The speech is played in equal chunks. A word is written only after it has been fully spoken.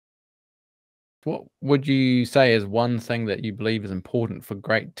What would you say is one thing that you believe is important for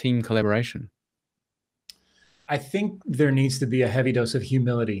great team collaboration? I think there needs to be a heavy dose of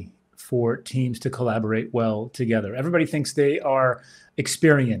humility for teams to collaborate well together. Everybody thinks they are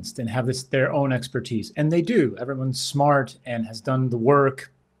experienced and have their own expertise, and they do. Everyone's smart and has done the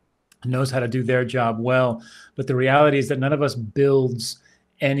work, knows how to do their job well. But the reality is that none of us builds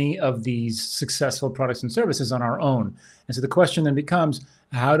any of these successful products and services on our own. And so the question then becomes,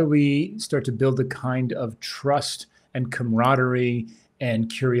 how do we start to build the kind of trust and camaraderie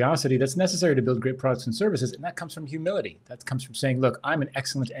and curiosity that's necessary to build great products and services? And that comes from humility. That comes from saying, look, I'm an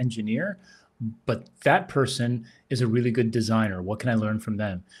excellent engineer, but that person is a really good designer. What can I learn from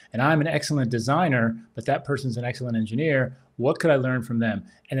them? And I'm an excellent designer, but that person's an excellent engineer. What could I learn from them?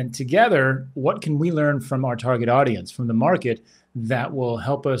 And then together, what can we learn from our target audience, from the market, that will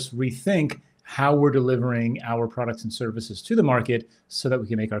help us rethink how we're delivering our products and services to the market so that we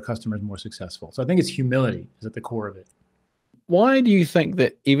can make our customers more successful? So I think it's humility is at the core of it. Why do you think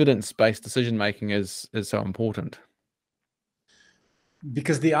that evidence-based decision making is so important?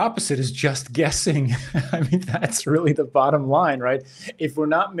 Because the opposite is just guessing. I mean, that's really the bottom line, right? If we're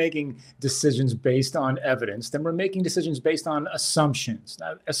not making decisions based on evidence, then we're making decisions based on assumptions.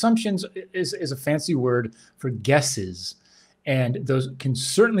 Now, assumptions is a fancy word for guesses, and those can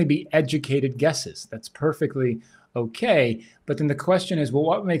certainly be educated guesses. That's perfectly okay. But then the question is, well,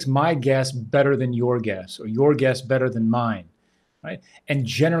 what makes my guess better than your guess, or your guess better than mine? Right? And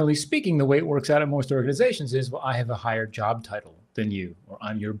generally speaking, the way it works out at most organizations is, well, I have a higher job title than you, or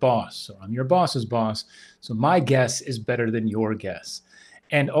I'm your boss, or I'm your boss's boss. So my guess is better than your guess.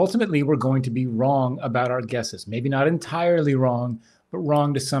 And ultimately, we're going to be wrong about our guesses. Maybe not entirely wrong, but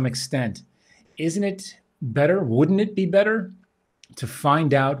wrong to some extent. Isn't it better? Wouldn't it be better to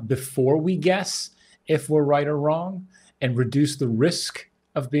find out before we guess if we're right or wrong, and reduce the risk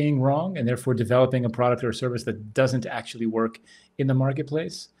of being wrong, and therefore developing a product or a service that doesn't actually work in the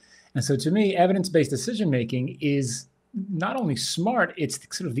marketplace? And so to me, evidence-based decision-making is not only smart, it's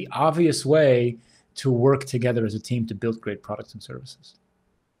sort of the obvious way to work together as a team to build great products and services.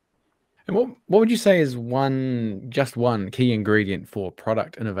 And what would you say is just one key ingredient for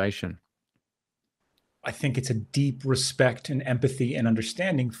product innovation? I think it's a deep respect and empathy and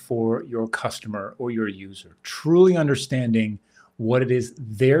understanding for your customer or your user, truly understanding what it is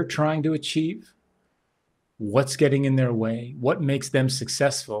they're trying to achieve, what's getting in their way, what makes them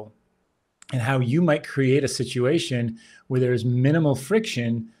successful, and how you might create a situation where there's minimal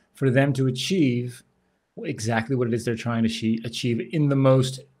friction for them to achieve exactly what it is they're trying to achieve in the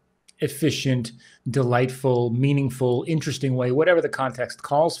most efficient, delightful, meaningful, interesting way, whatever the context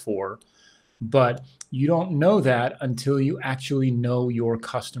calls for. But you don't know that until you actually know your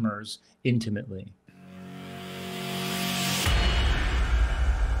customers intimately.